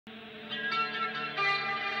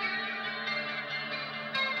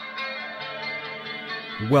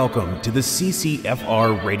Welcome to the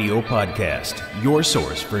CCFR Radio Podcast, your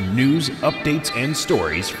source for news, updates, and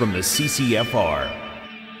stories from the CCFR.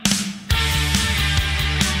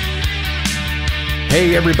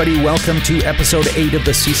 Hey everybody, welcome to episode 8 of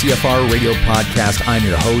the CCFR Radio Podcast. I'm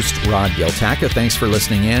your host, Rod Giltaka. Thanks for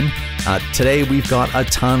listening in. Today we've got a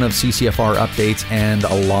ton of CCFR updates and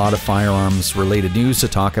a lot of firearms related news to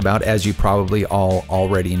talk about, as you probably all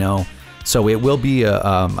already know. So it will be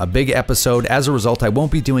a big episode. As a result, I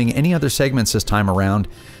won't be doing any other segments this time around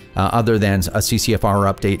other than a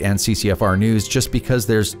CCFR update and CCFR news, just because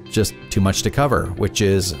there's just too much to cover, which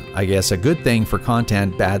is, I guess, a good thing for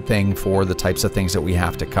content, bad thing for the types of things that we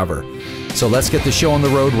have to cover. So let's get the show on the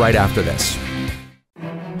road right after this.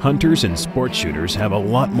 Hunters and sport shooters have a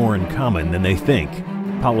lot more in common than they think.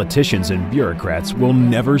 Politicians and bureaucrats will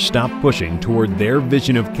never stop pushing toward their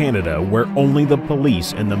vision of Canada, where only the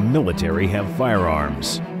police and the military have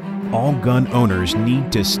firearms. All gun owners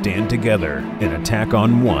need to stand together. An attack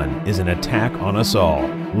on one is an attack on us all.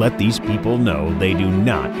 Let these people know they do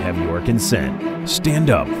not have your consent.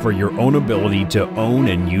 Stand up for your own ability to own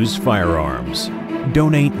and use firearms.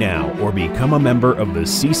 Donate now or become a member of the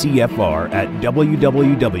CCFR at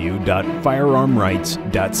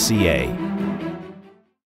www.firearmrights.ca.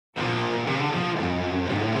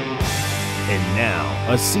 And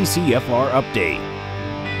now, a CCFR update.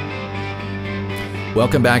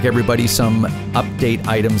 Welcome back, everybody. Some update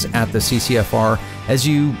items at the CCFR. As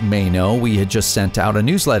you may know, we had just sent out a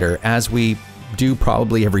newsletter, as we do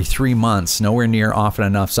probably every 3 months, nowhere near often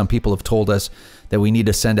enough. Some people have told us that we need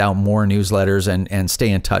to send out more newsletters and stay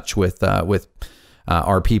in touch with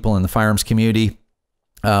our people in the firearms community.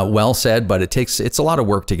 Well said, but it's a lot of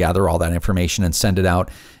work to gather all that information and send it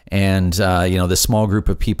out. And the small group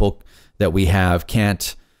of people that we have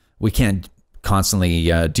can't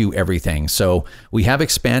constantly do everything. So we have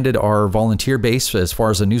expanded our volunteer base as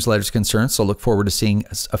far as the newsletter is concerned. So look forward to seeing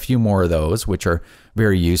a few more of those, which are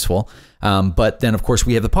very useful. But then, of course,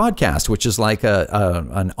 we have the podcast, which is like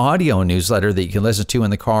an audio newsletter that you can listen to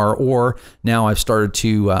in the car. Or now I've started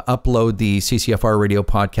to upload the CCFR Radio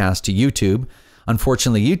Podcast to YouTube.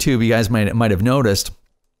 Unfortunately, YouTube, you guys might have noticed,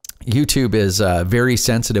 YouTube is very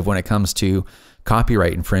sensitive when it comes to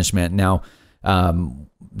copyright infringement. Now,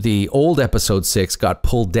 the old episode 6 got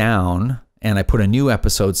pulled down, and I put a new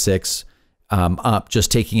episode 6 up, just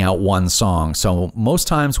taking out one song. So most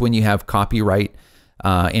times when you have copyright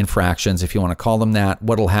infractions, if you want to call them that,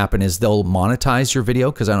 what'll happen is they'll monetize your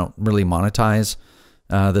video, because I don't really monetize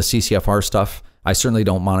the CCFR stuff. I certainly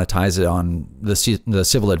don't monetize it on the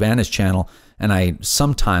Civil Advantage channel, and I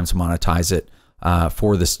sometimes monetize it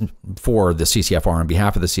for the CCFR, on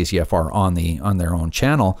behalf of the CCFR, on their own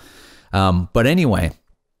channel. But anyway,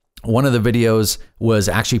 one of the videos was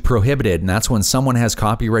actually prohibited, and that's when someone has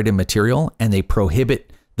copyrighted material and they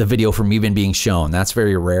prohibit the video from even being shown. That's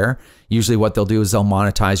very rare. Usually what they'll do is they'll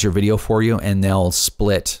monetize your video for you, and they'll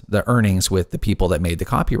split the earnings with the people that made the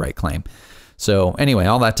copyright claim. So anyway,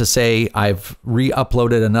 all that to say, I've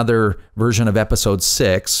re-uploaded another version of episode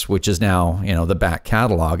 6, which is now, the back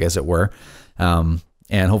catalog, as it were.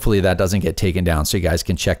 And hopefully that doesn't get taken down, so you guys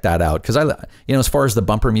can check that out. Because as far as the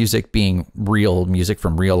bumper music being real music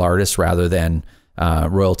from real artists rather than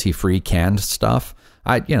royalty-free canned stuff,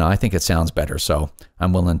 I think it sounds better. So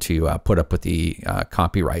I'm willing to put up with the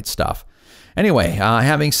copyright stuff. Anyway,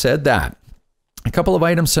 having said that, a couple of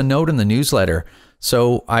items to note in the newsletter.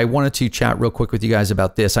 So I wanted to chat real quick with you guys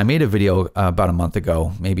about this. I made a video about a month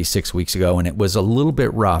ago, maybe 6 weeks ago, and it was a little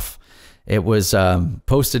bit rough. It was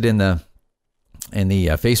posted in the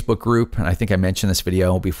Facebook group, and I think I mentioned this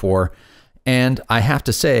video before. And I have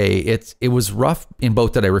to say, it was rough in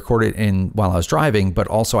both that I recorded while I was driving, but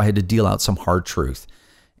also I had to deal out some hard truth.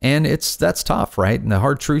 And that's tough, right? And the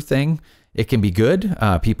hard truth thing, it can be good.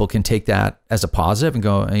 People can take that as a positive and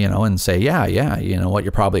go, and say, yeah, you know what,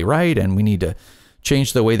 you're probably right, and we need to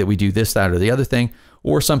change the way that we do this, that, or the other thing.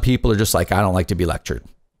 Or some people are just like, I don't like to be lectured.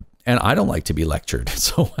 And I don't like to be lectured.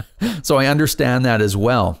 So I understand that as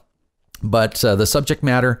well. But the subject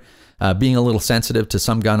matter being a little sensitive to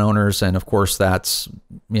some gun owners, and of course that's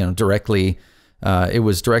directly it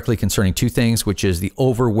was directly concerning two things, which is the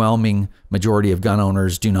overwhelming majority of gun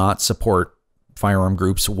owners do not support firearm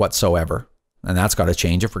groups whatsoever, and that's got to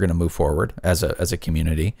change if we're going to move forward as a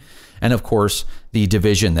community. And of course the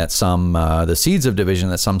division that the seeds of division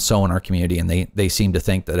that some sow in our community, and they seem to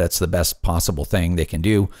think that that's the best possible thing they can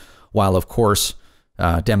do, while of course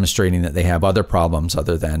demonstrating that they have other problems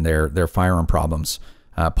other than their firearm problems,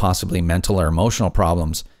 possibly mental or emotional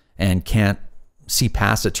problems, and can't see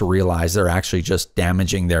past it to realize they're actually just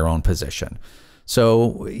damaging their own position.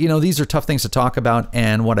 So, these are tough things to talk about.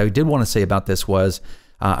 And what I did want to say about this was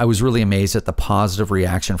I was really amazed at the positive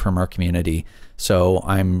reaction from our community. So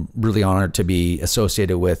I'm really honored to be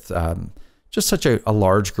associated with just such a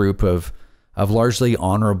large group of largely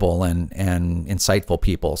honorable and insightful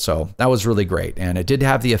people. So that was really great. And it did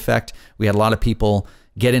have the effect. We had a lot of people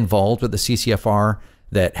get involved with the CCFR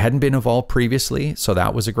that hadn't been involved previously. So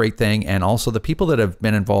that was a great thing. And also the people that have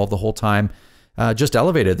been involved the whole time just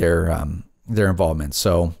elevated their involvement.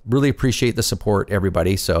 So really appreciate the support,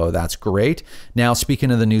 everybody. So that's great. Now,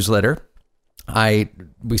 speaking of the newsletter,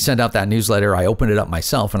 we sent out that newsletter. I opened it up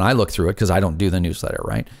myself and I looked through it because I don't do the newsletter,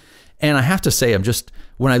 right? And I have to say,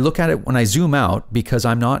 when I look at it, when I zoom out, because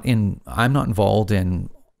I'm not involved in,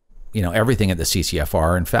 everything at the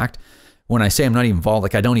CCFR. In fact, when I say I'm not even involved,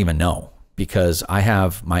 like I don't even know, because I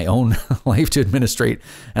have my own life to administrate,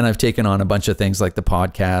 and I've taken on a bunch of things like the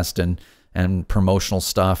podcast and promotional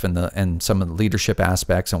stuff and some of the leadership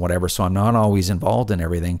aspects and whatever. So I'm not always involved in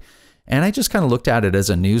everything. And I just kind of looked at it as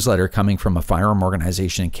a newsletter coming from a firearm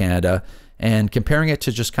organization in Canada and comparing it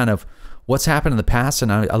to just kind of what's happened in the past.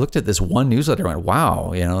 And I looked at this one newsletter and went,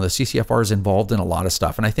 wow, the CCFR is involved in a lot of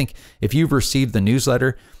stuff. And I think if you've received the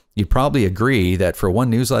newsletter, you'd probably agree that for one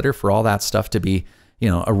newsletter, for all that stuff to be,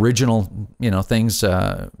 original, things,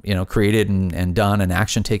 created and done and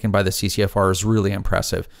action taken by the CCFR is really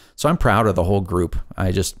impressive. So I'm proud of the whole group.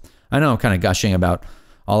 I know I'm kind of gushing about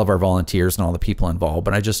all of our volunteers and all the people involved,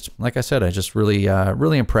 but like I said, I just really,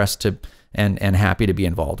 really impressed and happy to be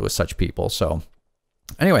involved with such people. So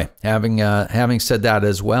anyway, having said that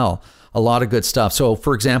as well, a lot of good stuff. So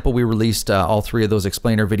for example, we released all 3 of those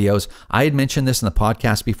explainer videos. I had mentioned this in the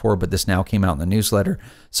podcast before, but this now came out in the newsletter.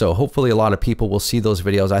 So hopefully a lot of people will see those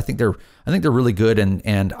videos. I think they're really good.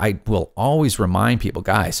 And I will always remind people,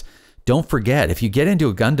 guys, don't forget, if you get into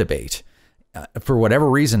a gun debate, for whatever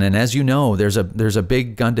reason, and as you know, there's a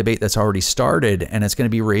big gun debate that's already started and it's going to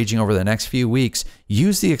be raging over the next few weeks.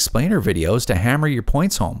 Use the explainer videos to hammer your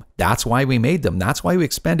points home. That's why we made them. That's why I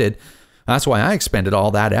expended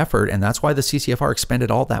all that effort, and that's why the CCFR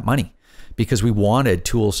expended all that money, because we wanted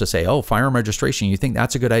tools to say, oh, firearm registration, you think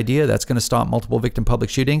that's a good idea? That's going to stop multiple victim public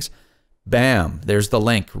shootings? Bam, there's the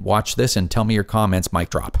link. Watch this and tell me your comments, mic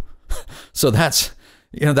drop. So that's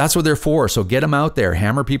what they're for. So get them out there,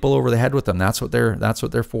 hammer people over the head with them. That's what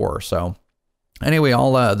they're for. So anyway,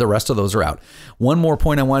 all the rest of those are out. One more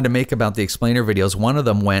point I wanted to make about the explainer videos. One of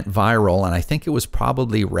them went viral, and I think it was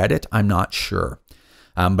probably Reddit. I'm not sure.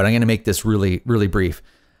 But I'm going to make this really, really brief.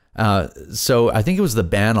 So I think it was the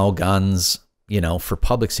ban all guns, for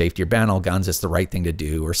public safety, or ban all guns, it's the right thing to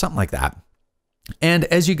do, or something like that. And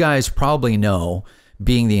as you guys probably know,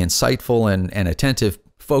 being the insightful and attentive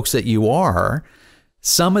folks that you are,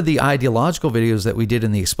 some of the ideological videos that we did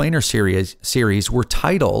in the explainer series were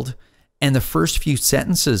titled, and the first few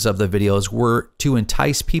sentences of the videos were to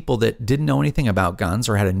entice people that didn't know anything about guns,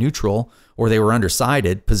 or had a neutral, or they were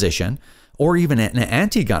undecided position, or even an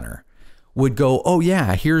anti-gunner would go, oh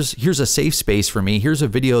yeah, here's a safe space for me. Here's a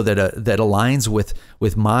video that aligns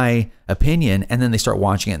with my opinion. And then they start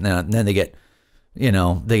watching it, and then they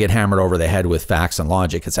get hammered over the head with facts and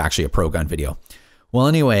logic. It's actually a pro-gun video. Well,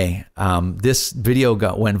 anyway, this video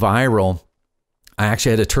went viral. I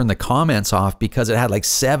actually had to turn the comments off because it had like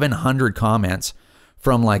 700 comments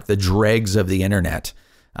from like the dregs of the internet.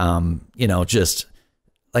 Just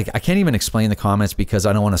like, I can't even explain the comments because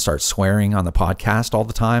I don't want to start swearing on the podcast all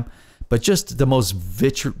the time, but just the most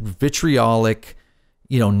vitriolic,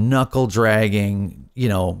 knuckle dragging,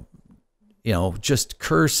 just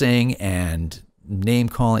cursing and name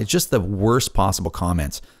calling. It's just the worst possible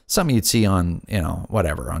comments. Something you'd see on,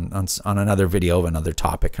 whatever, on another video of another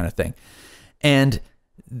topic kind of thing. And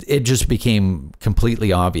it just became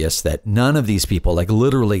completely obvious that none of these people, like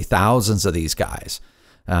literally thousands of these guys,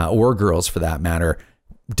 or girls for that matter,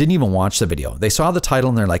 didn't even watch the video. They saw the title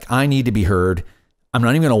and they're like, I need to be heard. I'm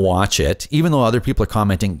not even going to watch it, even though other people are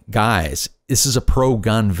commenting, guys, this is a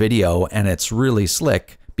pro-gun video and it's really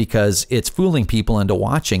slick because it's fooling people into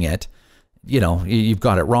watching it. You've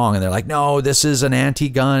got it wrong. And they're like, no, this is an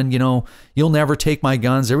anti-gun. You'll never take my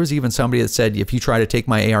guns. There was even somebody that said, if you try to take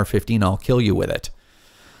my AR-15, I'll kill you with it.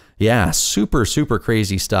 Yeah, super, super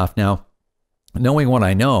crazy stuff. Now, knowing what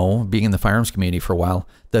I know, being in the firearms community for a while,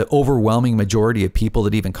 the overwhelming majority of people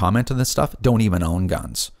that even comment on this stuff don't even own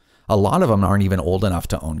guns. A lot of them aren't even old enough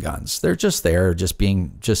to own guns. They're just there, just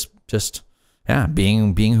being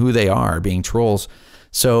who they are, being trolls.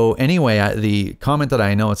 So anyway, the comment that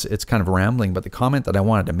I know it's kind of rambling, but the comment that I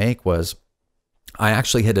wanted to make was I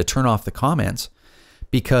actually had to turn off the comments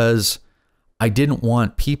because I didn't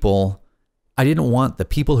want the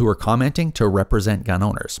people who were commenting to represent gun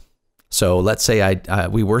owners. So let's say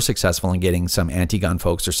we were successful in getting some anti-gun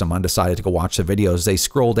folks or some undecided to go watch the videos. They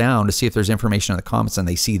scroll down to see if there's information in the comments and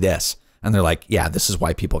they see this. And they're like, yeah, this is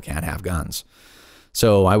why people can't have guns.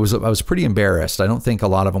 So I was pretty embarrassed. I don't think a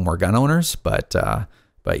lot of them were gun owners, but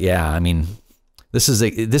yeah, I mean, this is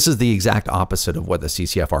the exact opposite of what the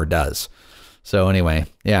CCFR does. So anyway,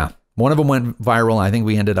 yeah, one of them went viral. I think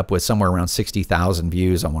we ended up with somewhere around 60,000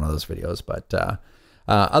 views on one of those videos. But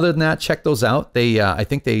other than that, check those out. I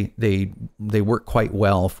think they work quite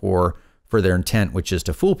well for their intent, which is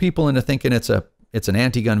to fool people into thinking it's an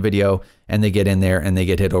anti-gun video, and they get in there and they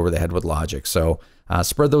get hit over the head with logic. So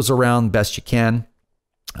spread those around best you can.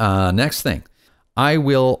 Next thing, I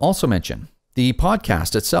will also mention the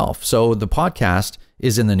podcast itself. So the podcast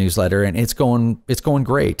is in the newsletter and it's going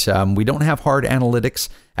great. We don't have hard analytics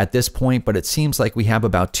at this point, but it seems like we have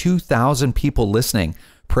about 2,000 people listening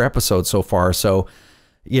per episode so far. So,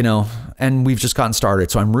 and we've just gotten started.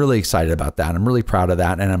 So I'm really excited about that. I'm really proud of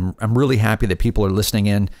that. And I'm really happy that people are listening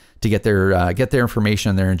in to get their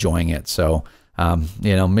information and they're enjoying it. So,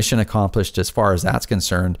 mission accomplished as far as that's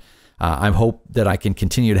concerned. I hope that I can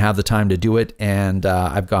continue to have the time to do it, and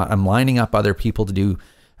I'm lining up other people to do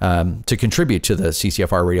to contribute to the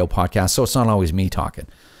CCFR Radio podcast, so it's not always me talking.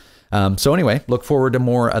 So anyway, look forward to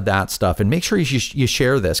more of that stuff, and make sure you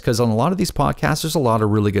share this, because on a lot of these podcasts, there's a lot of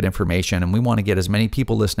really good information, and we want to get as many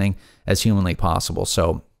people listening as humanly possible.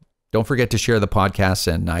 So don't forget to share the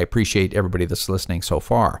podcast, and I appreciate everybody that's listening so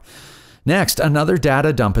far. Next, another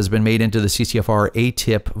data dump has been made into the CCFR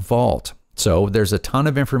ATIP vault. So there's a ton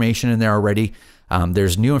of information in there already.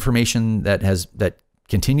 There's new information that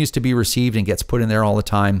continues to be received and gets put in there all the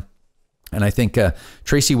time. And I think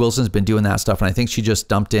Tracey Wilson's been doing that stuff. And I think she just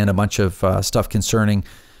dumped in a bunch of stuff concerning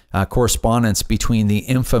correspondence between the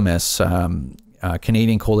infamous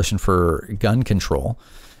Canadian Coalition for Gun Control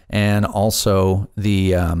and also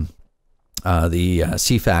the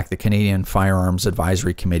CFAC, the Canadian Firearms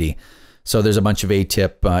Advisory Committee. So there's a bunch of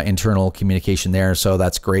ATIP internal communication there. So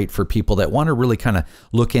that's great for people that want to really kind of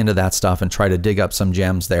look into that stuff and try to dig up some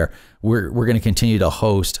gems there. We're going to continue to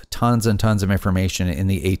host tons and tons of information in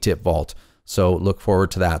the ATIP vault. So look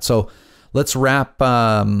forward to that. So let's wrap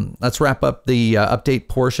up the update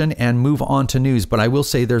portion and move on to news. But I will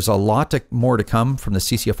say there's a lot more to come from the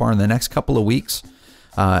CCFR in the next couple of weeks.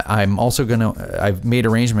 I'm also I've made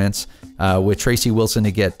arrangements with Tracey Wilson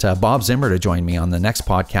to get Bob Zimmer to join me on the next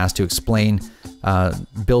podcast to explain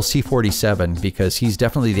Bill C-47, because he's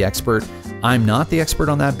definitely the expert. I'm not the expert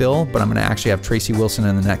on that bill, but I'm going to actually have Tracey Wilson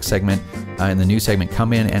in the next segment, in the news segment,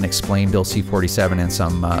 come in and explain Bill C-47 and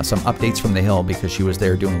some updates from the Hill, because she was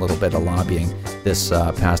there doing a little bit of lobbying this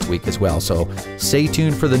past week as well. So stay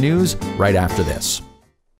tuned for the news right after this.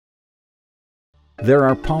 There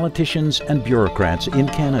are politicians and bureaucrats in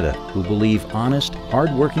Canada who believe honest,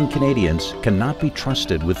 hard-working Canadians cannot be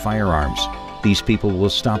trusted with firearms. These people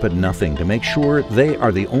will stop at nothing to make sure they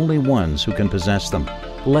are the only ones who can possess them.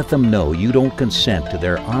 Let them know you don't consent to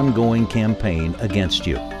their ongoing campaign against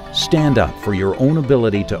you. Stand up for your own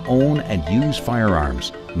ability to own and use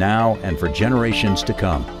firearms, now and for generations to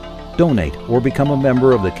come. Donate or become a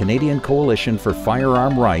member of the Canadian Coalition for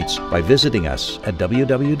Firearm Rights by visiting us at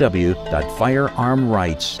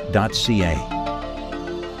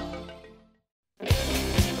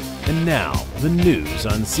www.firearmrights.ca. And now, the news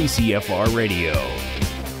on CCFR Radio.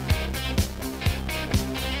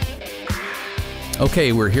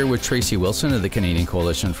 Okay, we're here with Tracey Wilson of the Canadian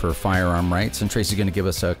Coalition for Firearm Rights, and Tracey's going to give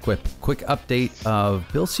us a quick update of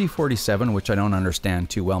Bill C-47, which I don't understand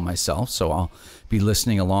too well myself, so I'll be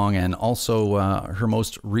listening along, and also her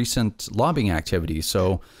most recent lobbying activities.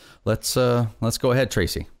 So let's go ahead,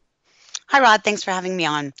 Tracey. Hi, Rod. Thanks for having me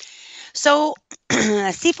on. So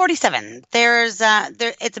C-47,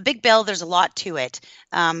 it's a big bill. There's a lot to it.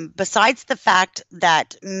 Besides the fact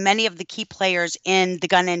that many of the key players in the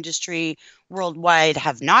gun industry worldwide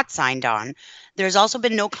have not signed on, there's also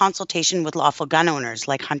been no consultation with lawful gun owners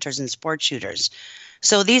like hunters and sport shooters.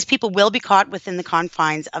 So these people will be caught within the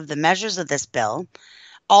confines of the measures of this bill.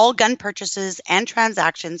 All gun purchases and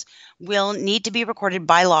transactions will need to be recorded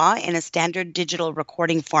by law in a standard digital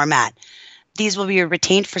recording format. These will be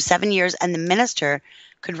retained for 7 years, and the minister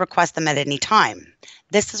could request them at any time.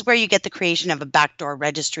 This is where you get the creation of a backdoor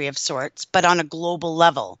registry of sorts, but on a global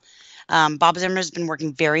level. Bob Zimmer has been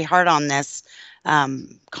working very hard on this,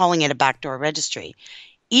 calling it a backdoor registry.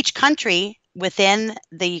 Each country within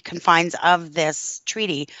the confines of this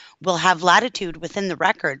treaty will have latitude within the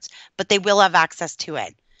records, but they will have access to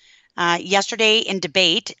it. Yesterday in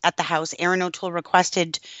debate at the House, Aaron O'Toole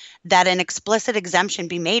requested that an explicit exemption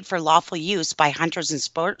be made for lawful use by hunters and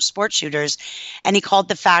sport shooters, and he called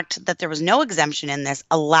the fact that there was no exemption in this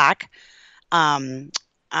a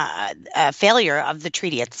failure of the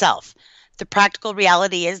treaty itself. The practical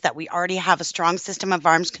reality is that we already have a strong system of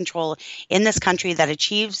arms control in this country that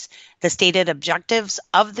achieves the stated objectives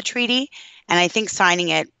of the treaty, and I think signing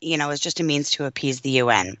it, is just a means to appease the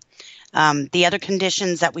UN. The other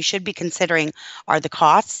conditions that we should be considering are the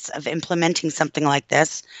costs of implementing something like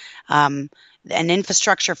this, an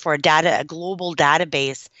infrastructure for a global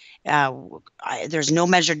database. There's no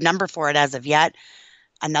measured number for it as of yet.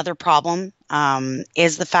 Another problem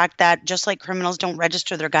is the fact that just like criminals don't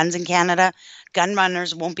register their guns in Canada, gun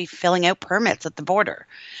runners won't be filling out permits at the border.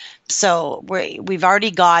 So we've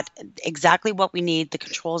already got exactly what we need, the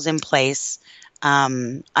controls in place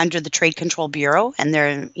under the Trade Control Bureau, and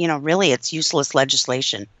really it's useless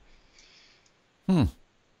legislation. Well,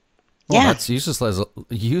 that's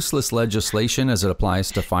useless legislation as it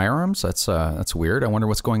applies to firearms. That's weird. I wonder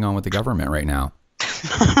what's going on with the government right now.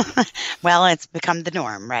 Well, it's become the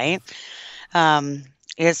norm, right?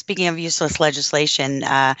 Speaking of useless legislation,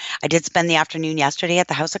 I did spend the afternoon yesterday at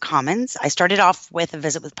the House of Commons. I started off with a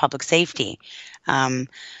visit with public safety.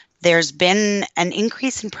 There's been an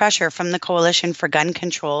increase in pressure from the Coalition for Gun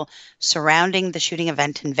Control surrounding the shooting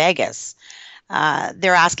event in Vegas.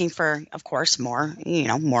 They're asking for, of course, more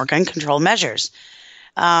gun control measures.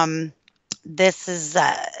 This is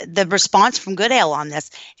the response from Goodale on this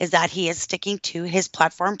is that he is sticking to his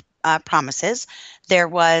platform promises. There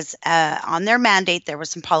was on their mandate, there were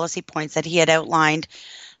some policy points that he had outlined.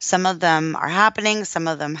 Some of them are happening, some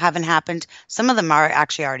of them haven't happened, some of them are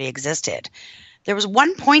actually already existed. There was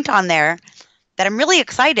one point on there that I'm really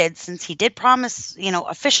excited, since he did promise,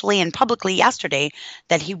 officially and publicly yesterday,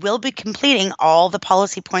 that he will be completing all the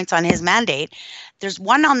policy points on his mandate. There's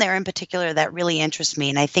one on there in particular that really interests me,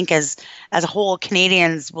 and I think as a whole,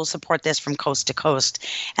 Canadians will support this from coast to coast,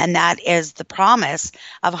 and that is the promise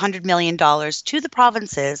of $100 million to the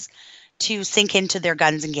provinces to sink into their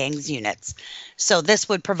guns and gangs units. So this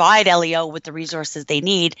would provide LEO with the resources they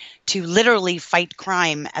need to literally fight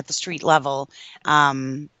crime at the street level,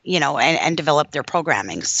 and develop their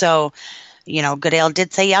programming. So, Goodale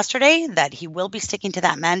did say yesterday that he will be sticking to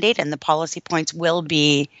that mandate, and the policy points will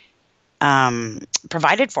be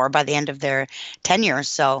provided for by the end of their tenure.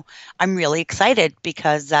 So I'm really excited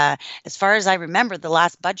because as far as I remember, the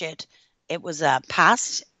last budget, it was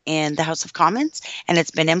passed in the House of Commons, and it's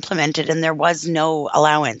been implemented, and there was no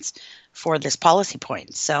allowance for this policy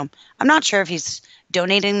point. So I'm not sure if he's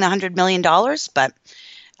donating the $100 million, but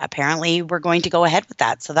apparently we're going to go ahead with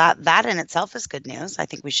that. So that in itself is good news. I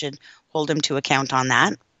think we should hold him to account on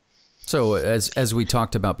that. So as we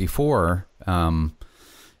talked about before,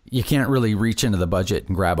 you can't really reach into the budget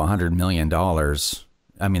and grab $100 million.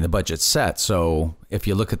 I mean, the budget's set. So if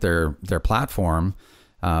you look at their platform,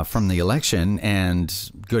 from the election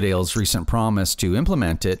and Goodale's recent promise to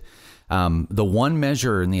implement it, the one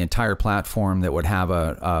measure in the entire platform that would have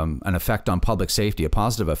an effect on public safety, a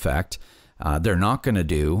positive effect, they're not going to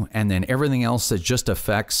do. And then everything else that just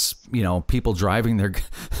affects, people driving their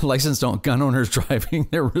licensed gun owners driving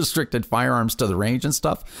their restricted firearms to the range and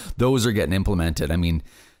stuff, those are getting implemented. I mean,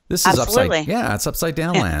 this is it's upside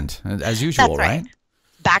down land as usual, right?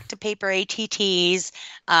 Back to paper ATTs.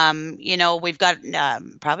 We've got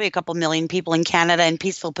probably a couple million people in Canada in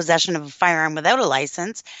peaceful possession of a firearm without a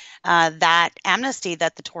license. That amnesty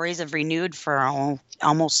that the Tories have renewed for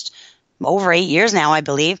almost over 8 years now, I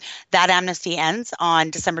believe, that amnesty ends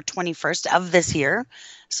on December 21st of this year.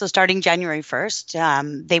 So starting January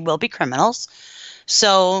 1st, they will be criminals.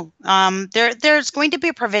 So there's going to be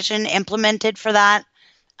a provision implemented for that.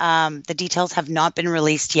 The details have not been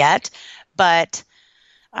released yet, but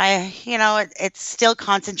it's still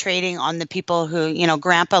concentrating on the people who,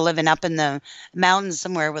 grandpa living up in the mountains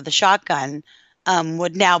somewhere with a shotgun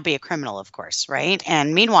would now be a criminal, of course, right?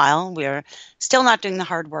 And meanwhile, we're still not doing the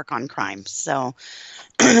hard work on crime. So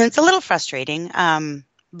it's a little frustrating,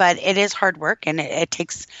 but it is hard work, and it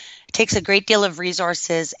takes a great deal of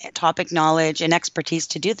resources, topic knowledge, and expertise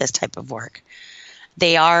to do this type of work.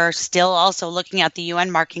 They are still also looking at the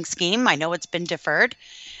UN marking scheme. I know it's been deferred.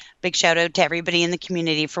 Big shout out to everybody in the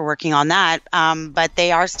community for working on that. But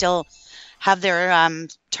they are still have their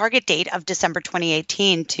target date of December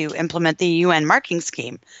 2018 to implement the UN marking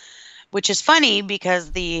scheme, which is funny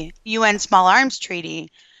because the UN Small Arms Treaty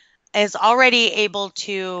is already able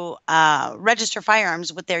to register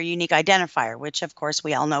firearms with their unique identifier, which of course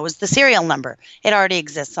we all know is the serial number. It already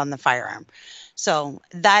exists on the firearm. So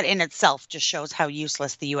that in itself just shows how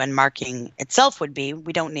useless the UN marking itself would be.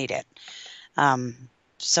 We don't need it.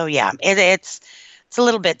 So yeah, it's a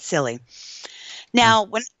little bit silly. Now,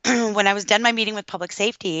 when when I was done my meeting with public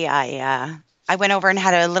safety, I went over and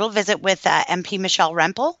had a little visit with MP Michelle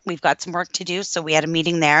Rempel. We've got some work to do, so we had a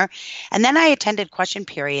meeting there. And then I attended question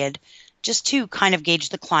period just to kind of gauge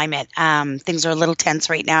the climate. Things are a little tense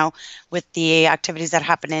right now with the activities that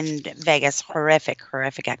happen in Vegas,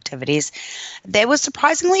 horrific activities. There was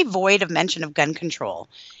surprisingly void of mention of gun control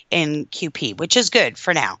in QP, which is good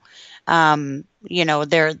for now. You know,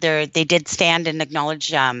 they did stand and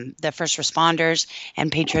acknowledge the first responders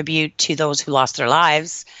and pay tribute to those who lost their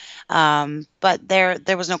lives. But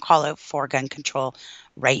there was no call out for gun control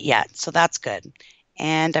right yet. So that's good.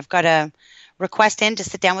 And I've got a request in to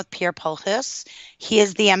sit down with Pierre Paulhus. He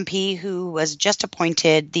is the MP who was just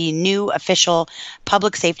appointed the new official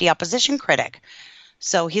public safety opposition critic.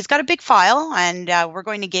 So he's got a big file, and we're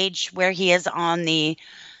going to gauge where he is on the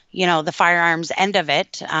firearms end of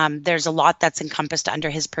it. There's a lot that's encompassed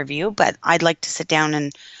under his purview, but I'd like to sit down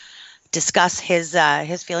and discuss his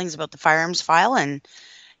feelings about the firearms file and,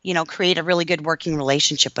 create a really good working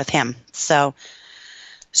relationship with him. So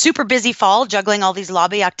super busy fall, juggling all these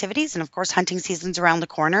lobby activities, and of course hunting season's around the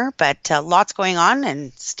corner, but lots going on,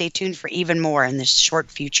 and stay tuned for even more in this short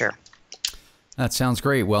future. That sounds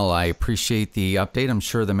great. Well, I appreciate the update. I'm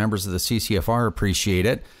sure the members of the CCFR appreciate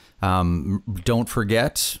it. Don't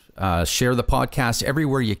forget, share the podcast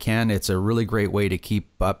everywhere you can. It's a really great way to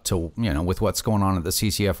keep up to, with what's going on at the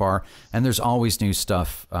CCFR. And there's always new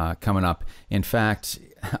stuff coming up. In fact,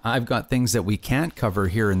 I've got things that we can't cover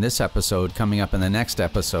here in this episode coming up in the next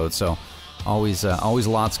episode. So always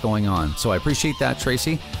lots going on. So I appreciate that,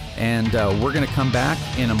 Tracey. And we're going to come back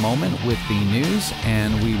in a moment with the news,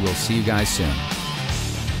 and we will see you guys soon.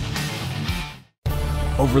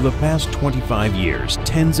 Over the past 25 years,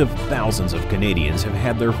 tens of thousands of Canadians have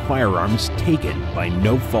had their firearms taken by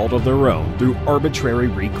no fault of their own through arbitrary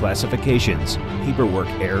reclassifications, paperwork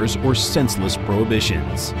errors, or senseless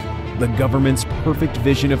prohibitions. The government's perfect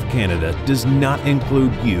vision of Canada does not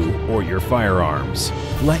include you or your firearms.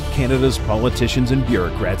 Let Canada's politicians and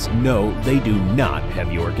bureaucrats know they do not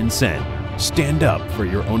have your consent. Stand up for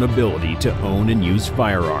your own ability to own and use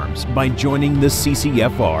firearms by joining the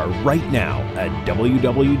CCFR right now at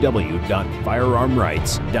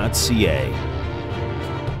www.firearmrights.ca.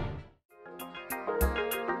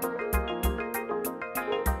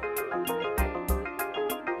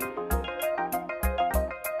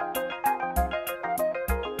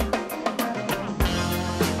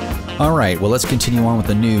 All right, well, let's continue on with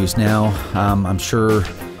the news now. I'm sure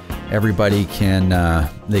everybody can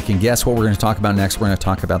guess what we're going to talk about next. We're going to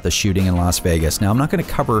talk about the shooting in Las Vegas. Now, I'm not going to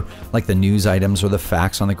cover like the news items or the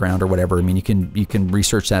facts on the ground or whatever. I mean, you can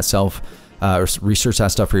research that research that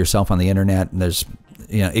stuff for yourself on the internet. And there's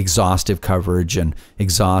exhaustive coverage and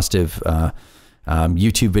exhaustive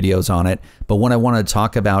YouTube videos on it. But what I want to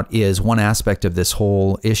talk about is one aspect of this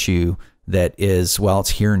whole issue that is, well, it's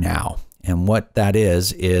here now. And what that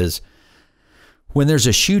is when there's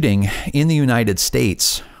a shooting in the United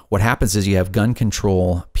States, what happens is you have gun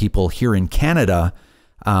control people here in Canada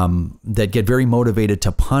that get very motivated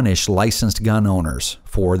to punish licensed gun owners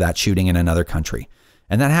for that shooting in another country.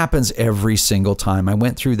 And that happens every single time. I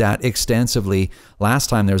went through that extensively last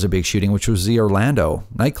time there was a big shooting, which was the Orlando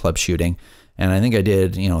nightclub shooting. And I think I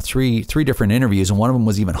did, three different interviews, and one of them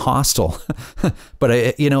was even hostile. But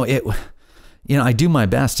I do my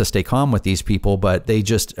best to stay calm with these people, but they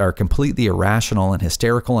just are completely irrational and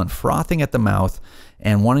hysterical and frothing at the mouth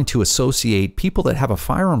and wanting to associate people that have a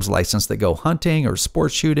firearms license that go hunting or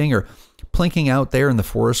sports shooting or plinking out there in the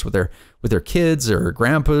forest with their kids or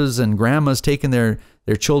grandpas and grandmas taking their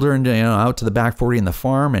children out to the back 40 in the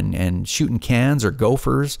farm and shooting cans or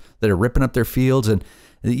gophers that are ripping up their fields. And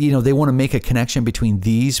they want to make a connection between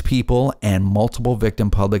these people and multiple victim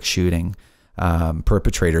public shooting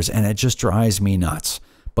perpetrators, and it just drives me nuts.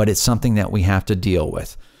 But it's something that we have to deal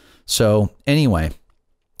with. So anyway,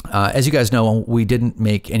 as you guys know, we didn't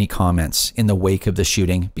make any comments in the wake of the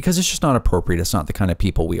shooting because it's just not appropriate. It's not the kind of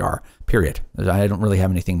people we are, period. I don't really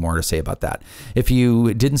have anything more to say about that. If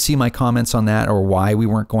you didn't see my comments on that or why we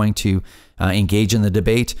weren't going to engage in the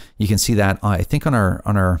debate, you can see that I think on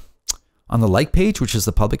the like page, which is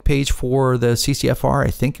the public page for the CCFR.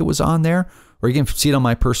 I think it was on there. Or you can see it on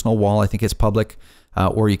my personal wall. I think it's public.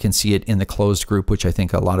 Or you can see it in the closed group, which I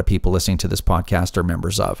think a lot of people listening to this podcast are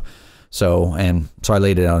members of. So I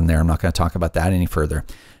laid it out in there. I'm not going to talk about that any further.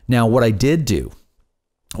 Now, what I did do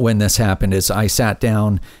when this happened is I sat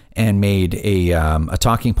down and made a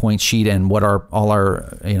talking point sheet and what are all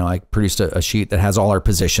our, I produced a sheet that has all our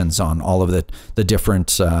positions on all of the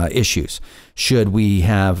different issues. Should we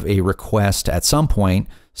have a request at some point,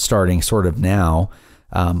 starting sort of now,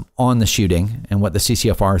 on the shooting and what the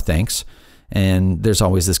CCFR thinks? And there's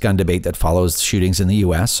always this gun debate that follows shootings in the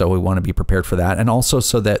U.S., so we want to be prepared for that. And also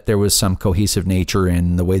so that there was some cohesive nature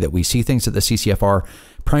in the way that we see things at the CCFR,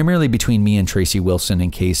 primarily between me and Tracey Wilson,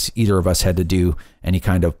 in case either of us had to do any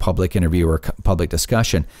kind of public interview or public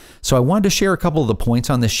discussion. So I wanted to share a couple of the points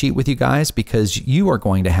on this sheet with you guys, because you are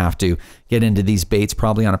going to have to get into these baits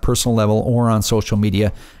probably on a personal level or on social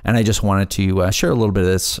media. And I just wanted to share a little bit of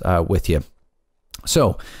this with you.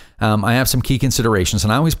 So I have some key considerations,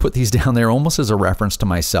 and I always put these down there almost as a reference to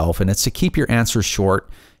myself, and it's to keep your answers short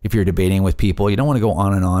if you're debating with people. You don't want to go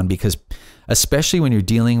on and on, because especially when you're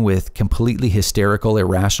dealing with completely hysterical,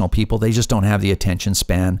 irrational people, they just don't have the attention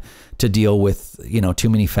span to deal with, too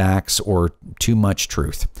many facts or too much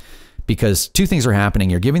truth. Because two things are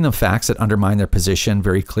happening. You're giving them facts that undermine their position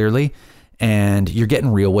very clearly, and you're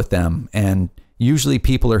getting real with them. And usually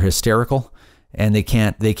people are hysterical, and they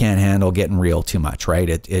can't handle getting real too much, right?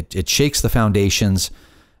 It shakes the foundations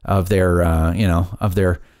of their of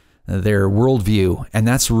their worldview, and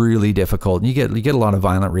that's really difficult. And you get a lot of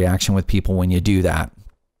violent reaction with people when you do that.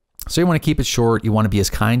 So you want to keep it short. You want to be as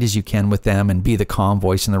kind as you can with them and be the calm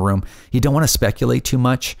voice in the room. You don't want to speculate too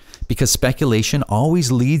much, because speculation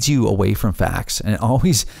always leads you away from facts, and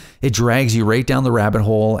it drags you right down the rabbit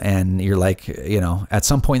hole. And you're like, at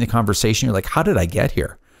some point in the conversation, you're like, how did I get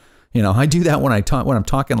here? I do that when I'm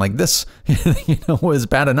talking like this. It's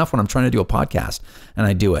bad enough when I'm trying to do a podcast, and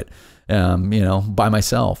I do it, by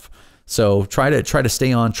myself. So try to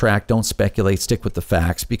stay on track. Don't speculate. Stick with the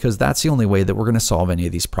facts, because that's the only way that we're going to solve any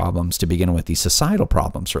of these problems to begin with, these societal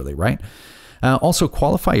problems, really, right? Also,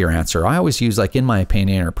 qualify your answer. I always use in my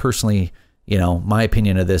opinion, or personally, my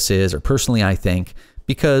opinion of this is, or personally I think,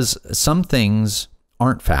 because some things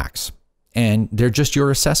aren't facts, and they're just your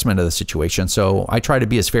assessment of the situation. So I try to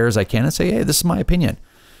be as fair as I can and say, hey, this is my opinion,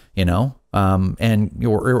 and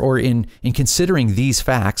or in considering these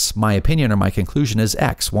facts, my opinion or my conclusion is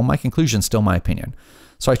X. Well, my conclusion is still my opinion.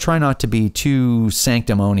 So I try not to be too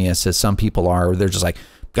sanctimonious as some people are. They're just like,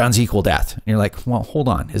 guns equal death. And you're like, well, hold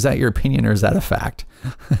on. Is that your opinion, or is that a fact?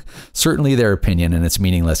 Certainly their opinion, and it's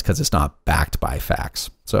meaningless because it's not backed by facts.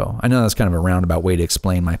 So I know that's kind of a roundabout way to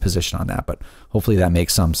explain my position on that, but hopefully that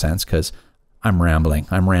makes some sense, because I'm rambling,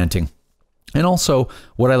 I'm ranting. And also,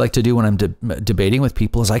 what I like to do when I'm debating with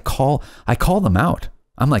people is I call them out.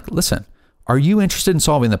 I'm like, listen, are you interested in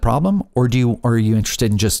solving the problem, or are you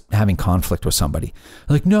interested in just having conflict with somebody?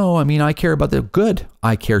 They're like, no, I care about the good.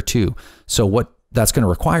 I care too. So what that's going to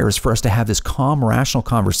require is for us to have this calm, rational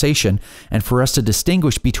conversation, and for us to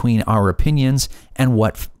distinguish between our opinions and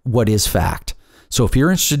what is fact. So if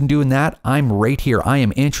you're interested in doing that, I'm right here. I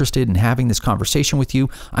am interested in having this conversation with you.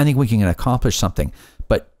 I think we can accomplish something.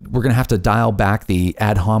 But we're going to have to dial back the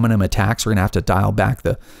ad hominem attacks. We're going to have to dial back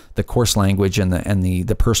the coarse language and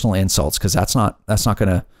the personal insults, because that's not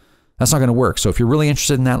going to work. So if you're really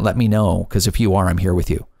interested in that, let me know, because if you are, I'm here with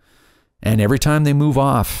you. And every time they move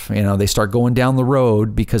off, they start going down the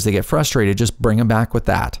road because they get frustrated, just bring them back with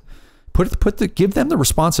that. Give them the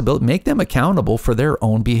responsibility, make them accountable for their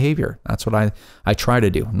own behavior. That's what I try to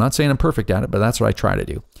do. I'm not saying I'm perfect at it, but that's what I try to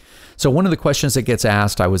do. So one of the questions that gets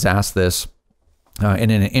asked, I was asked this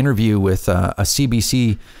in an interview with a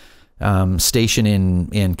CBC station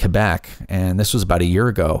in Quebec, and this was about a year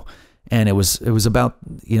ago. And it was about,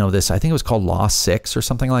 this, I think it was called Law 6 or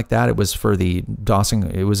something like that. It was for the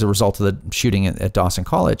Dawson, it was a result of the shooting at Dawson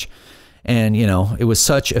College. And, it was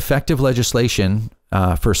such effective legislation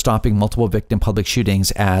for stopping multiple victim public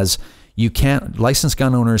shootings as licensed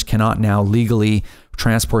gun owners cannot now legally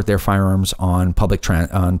transport their firearms on public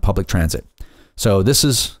transit. So this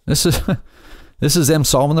is them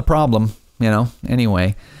solving the problem,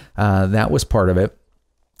 anyway, that was part of it.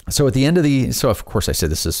 So at the end of so of course I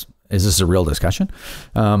said, is this a real discussion?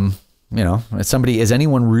 Is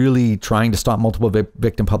anyone really trying to stop multiple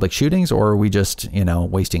victim public shootings, or are we just,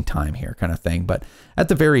 wasting time here, kind of thing? But at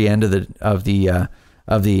the very end of the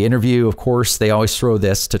interview, of course, they always throw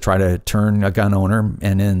this to try to turn a gun owner,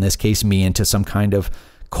 and in this case, me, into some kind of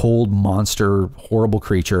cold monster, horrible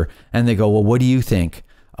creature. And they go, well, what do you think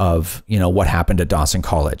of, what happened at Dawson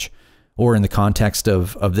College? Or in the context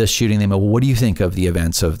of this shooting, they go, well, what do you think of the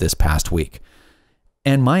events of this past week?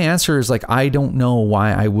 And my answer is I don't know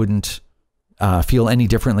why I wouldn't feel any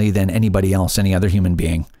differently than anybody else, any other human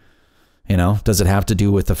being. Does it have to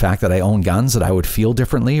do with the fact that I own guns that I would feel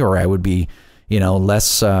differently, or I would be,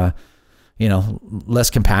 less, less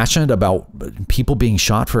compassionate about people being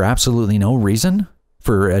shot for absolutely no reason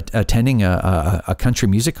for attending a country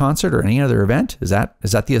music concert or any other event? Is that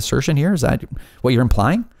the assertion here? Is that what you're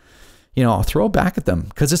implying? I'll throw it back at them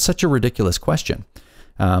because it's such a ridiculous question.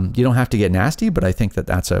 You don't have to get nasty, but I think that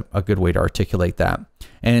that's a good way to articulate that.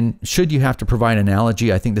 And should you have to provide an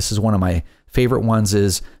analogy, I think this is one of my favorite ones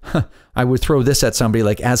is, I would throw this at somebody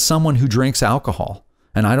like, as someone who drinks alcohol,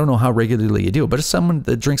 and I don't know how regularly you do, but as someone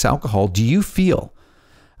that drinks alcohol, do you feel,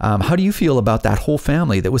 how do you feel about that whole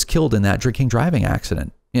family that was killed in that drinking driving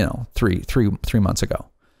accident, three months ago?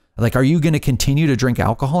 Like, are you going to continue to drink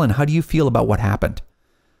alcohol? And how do you feel about what happened?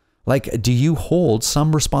 Like, do you hold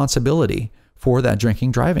some responsibility for that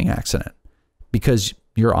drinking driving accident? Because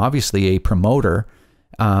you're obviously a promoter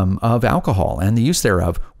of alcohol and the use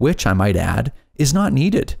thereof, which I might add is not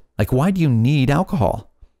needed. Like, why do you need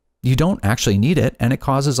alcohol? You don't actually need it, and it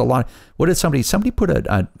causes a lot. What did somebody put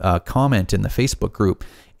a comment in the Facebook group?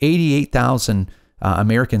 88,000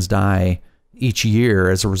 Americans die each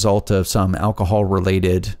year as a result of some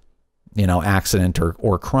alcohol-related, accident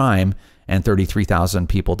or crime, and 33,000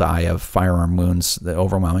 people die of firearm wounds. The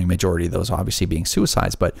overwhelming majority of those obviously being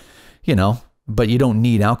suicides. But you don't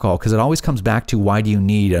need alcohol, because it always comes back to, why do you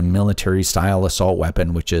need a military-style assault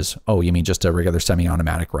weapon, which is, oh, you mean just a regular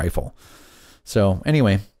semi-automatic rifle? So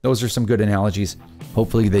anyway, those are some good analogies,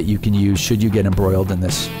 hopefully, that you can use should you get embroiled in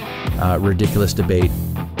this ridiculous debate.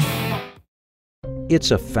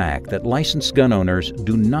 It's a fact that licensed gun owners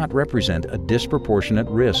do not represent a disproportionate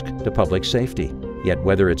risk to public safety. Yet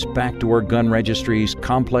whether it's backdoor gun registries,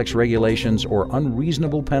 complex regulations, or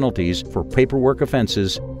unreasonable penalties for paperwork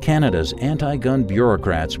offenses, Canada's anti-gun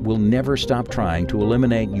bureaucrats will never stop trying to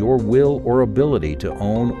eliminate your will or ability to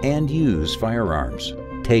own and use firearms.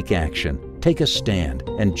 Take action. Take a stand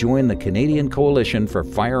and join the Canadian Coalition for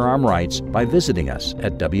Firearm Rights by visiting us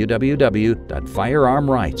at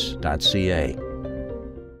www.firearmrights.ca.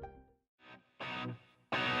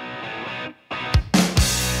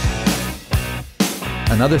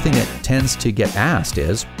 Another thing that tends to get asked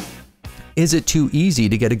is it too easy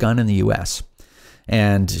to get a gun in the US?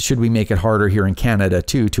 And should we make it harder here in Canada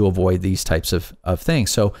too, to avoid these types of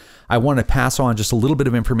things? So I want to pass on just a little bit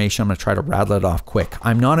of information. I'm going to try to rattle it off quick.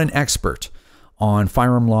 I'm not an expert on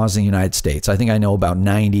firearm laws in the United States. I think I know about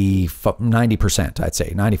 90%, I'd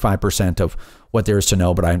say 95% of what there is to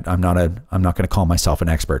know, but I'm not going to call myself an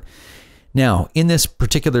expert. Now, in this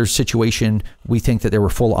particular situation, we think that there were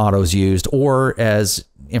full autos used, or as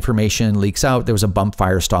information leaks out, there was a bump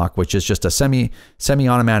fire stock, which is just a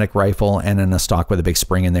semi-automatic rifle and then a stock with a big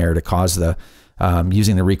spring in there to cause the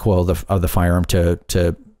using the recoil of the firearm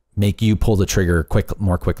to make you pull the trigger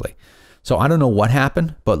more quickly. So I don't know what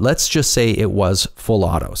happened, but let's just say it was full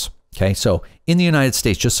autos. Okay, so in the United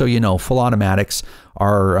States, just so you know, full automatics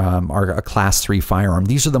are a Class 3 firearm.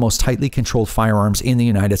 These are the most tightly controlled firearms in the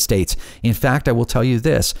United States. In fact, I will tell you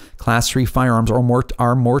this: Class 3 firearms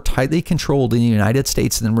are more tightly controlled in the United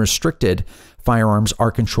States than restricted firearms are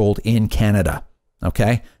controlled in Canada.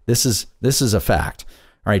 Okay, this is a fact.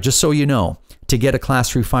 All right, just so you know, to get a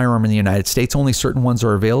Class 3 firearm in the United States, only certain ones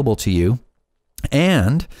are available to you,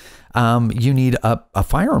 and you need a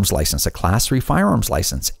firearms license, a Class 3 firearms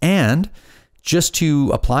license. And just to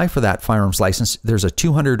apply for that firearms license, there's a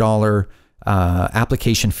 $200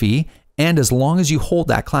 application fee. And as long as you hold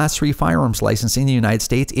that Class 3 firearms license in the United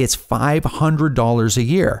States, it's $500 a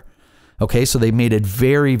year. Okay, so they made it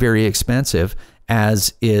very, very expensive,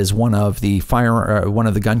 as is one of the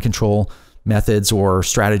gun control methods or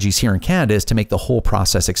strategies here in Canada, is to make the whole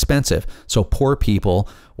process expensive. So poor people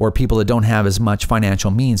or people that don't have as much financial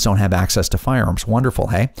means don't have access to firearms. Wonderful,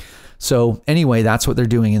 hey? So anyway, that's what they're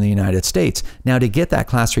doing in the United States. Now, to get that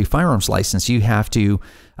Class 3 firearms license, you have to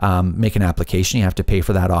make an application. You have to pay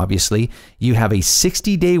for that, obviously. You have a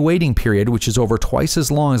 60-day waiting period, which is over twice as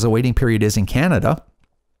long as the waiting period is in Canada.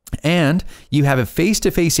 And you have a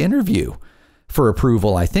face-to-face interview for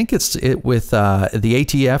approval. I think it's with the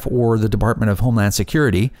ATF or the Department of Homeland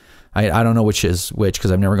Security. I don't know which is which,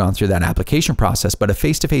 because I've never gone through that application process, but a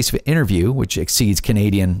face-to-face interview, which exceeds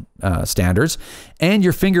Canadian standards, and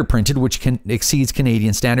you're fingerprinted, which exceeds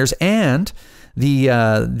Canadian standards, and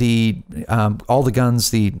all the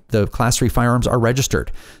guns, the Class 3 firearms are registered.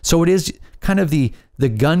 So it is kind of the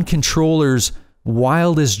gun controller's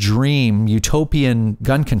wildest dream, utopian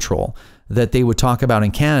gun control that they would talk about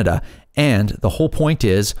in Canada. And the whole point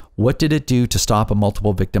is, what did it do to stop a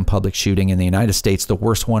multiple victim public shooting in the United States, the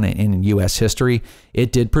worst one in U.S. history?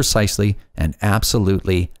 It did precisely and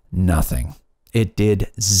absolutely nothing. It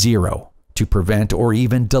did zero to prevent or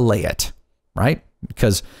even delay it, right?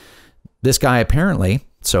 Because this guy apparently,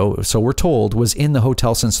 so we're told, was in the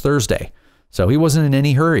hotel since Thursday. So he wasn't in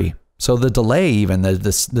any hurry. So the delay, even the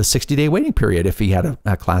 60-day waiting period, if he had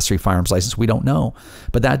a Class 3 firearms license, we don't know.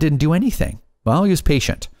 But that didn't do anything. Well, he was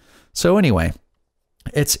patient. So anyway,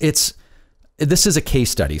 this is a case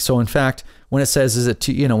study. So in fact, when it says,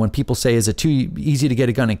 when people say, is it too easy to get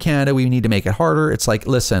a gun in Canada? We need to make it harder. It's like,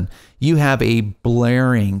 listen, you have a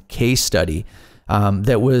blaring case study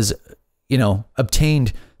that was,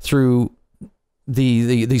 obtained through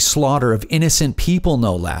the slaughter of innocent people,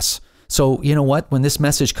 no less. So you know what? When this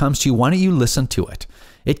message comes to you, why don't you listen to it?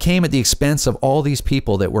 It came at the expense of all these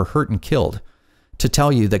people that were hurt and killed to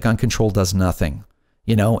tell you that gun control does nothing.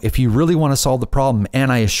 If you really want to solve the problem,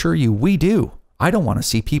 and I assure you we do, I don't want to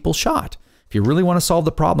see people shot. If you really want to solve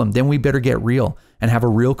the problem, then we better get real and have a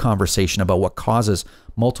real conversation about what causes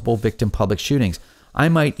multiple victim public shootings. I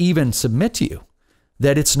might even submit to you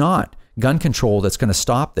that it's not gun control that's going to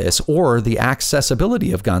stop this, or the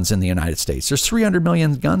accessibility of guns in the United States. There's 300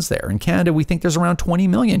 million guns there. In Canada, we think there's around 20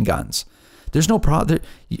 million guns. There's no problem.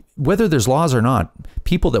 Whether there's laws or not,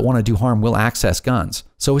 people that want to do harm will access guns.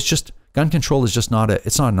 So it's just, gun control is just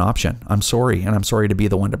it's not an option. I'm sorry, and I'm sorry to be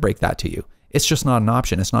the one to break that to you. It's just not an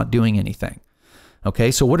option. It's not doing anything.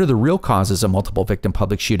 Okay, so what are the real causes of multiple victim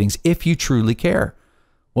public shootings if you truly care?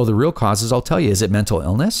 Well, the real causes, I'll tell you, is it mental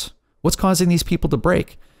illness? What's causing these people to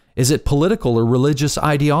break? Is it political or religious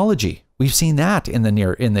ideology? We've seen that in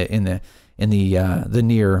the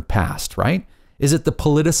near past, right? Is it the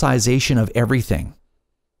politicization of everything?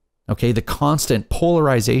 Okay, the constant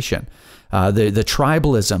polarization, the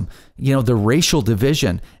tribalism, the racial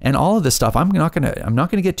division, and all of this stuff. I'm not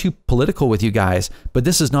gonna get too political with you guys, but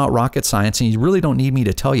this is not rocket science, and you really don't need me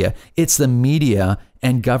to tell you. It's the media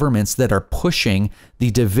and governments that are pushing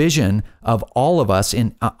the division of all of us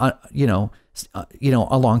in,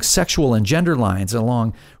 along sexual and gender lines,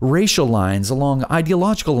 along racial lines, along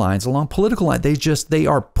ideological lines, along political lines. They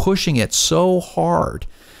are pushing it so hard.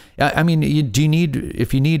 I mean,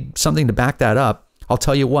 if you need something to back that up, I'll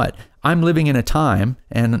tell you what, I'm living in a time,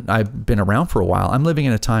 and I've been around for a while, I'm living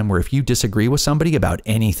in a time where if you disagree with somebody about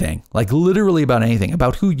anything, like literally about anything,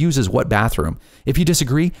 about who uses what bathroom, if you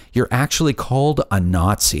disagree, you're actually called a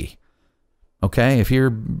Nazi. Okay, if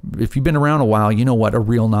you've been around a while, you know what a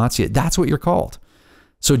real Nazi is. That's what you're called.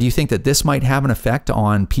 So do you think that this might have an effect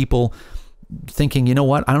on people thinking, you know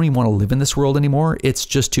what, I don't even want to live in this world anymore, it's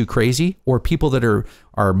just too crazy? Or people that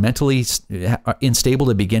are mentally unstable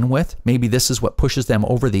to begin with, maybe this is what pushes them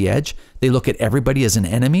over the edge. They look at everybody as an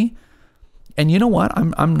enemy. And you know what,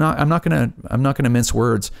 I'm not gonna mince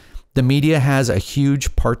words. The media has a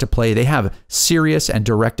huge part to play. They have serious and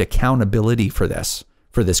direct accountability for this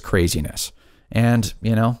craziness. And,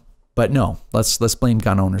 but no, let's blame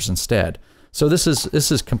gun owners instead. So this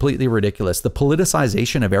is completely ridiculous. The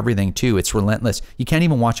politicization of everything too, it's relentless. You can't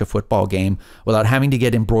even watch a football game without having to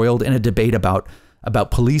get embroiled in a debate about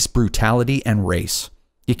police brutality and race.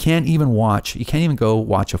 You can't even go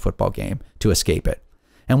watch a football game to escape it.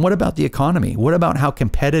 And what about the economy? What about how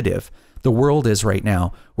competitive the world is right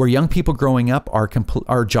now, where young people growing up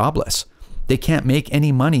are jobless? They can't make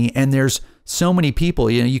any money, and there's so many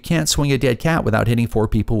people, you can't swing a dead cat without hitting 4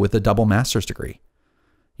 people with a double master's degree,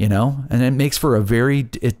 and it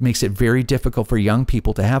makes it very difficult for young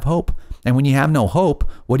people to have hope. And when you have no hope,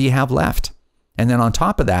 what do you have left? And then on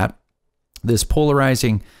top of that, this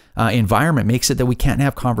polarizing environment makes it that we can't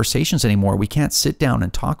have conversations anymore. We can't sit down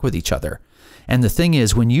and talk with each other. And the thing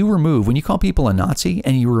is, when you call people a Nazi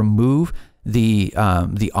and you remove the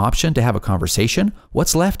option to have a conversation,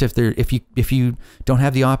 what's left if you don't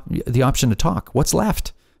have the option to talk? What's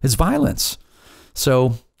left? It's violence.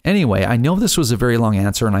 So anyway, I know this was a very long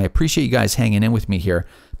answer, and I appreciate you guys hanging in with me here.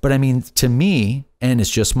 But I mean, to me, and it's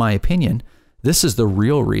just my opinion, this is the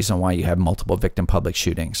real reason why you have multiple victim public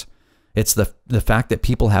shootings. It's the fact that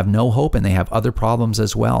people have no hope, and they have other problems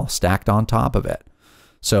as well stacked on top of it.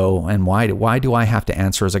 So, and why do I have to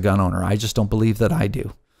answer as a gun owner? I just don't believe that I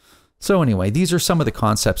do. So anyway, these are some of the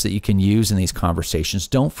concepts that you can use in these conversations.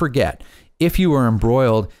 Don't forget, if you are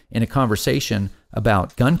embroiled in a conversation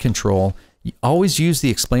about gun control, always use the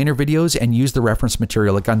explainer videos and use the reference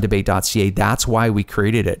material at gundebate.ca. That's why we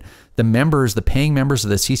created it. The paying members of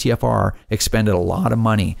the CCFR expended a lot of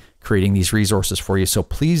money creating these resources for you. So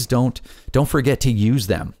please don't forget to use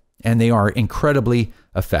them. And they are incredibly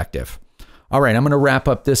effective. All right, I'm going to wrap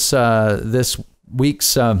up this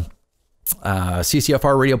week's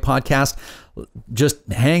CCFR radio podcast. Just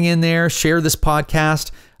hang in there, share this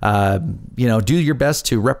podcast, do your best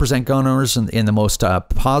to represent gun owners in the most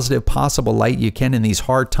positive possible light you can in these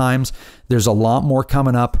hard times. There's a lot more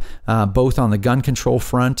coming up, both on the gun control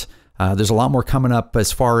front, There's a lot more coming up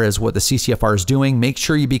as far as what the CCFR is doing. Make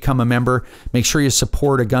sure you become a member. Make sure you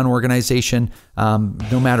support a gun organization,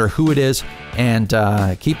 no matter who it is. And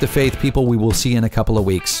keep the faith, people. We will see you in a couple of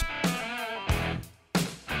weeks.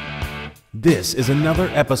 This is another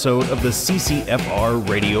episode of the CCFR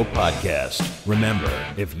Radio Podcast. Remember,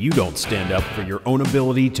 if you don't stand up for your own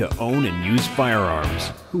ability to own and use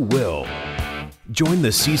firearms, who will? Join the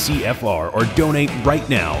CCFR or donate right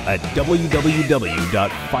now at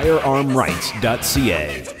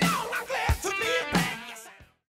www.firearmrights.ca.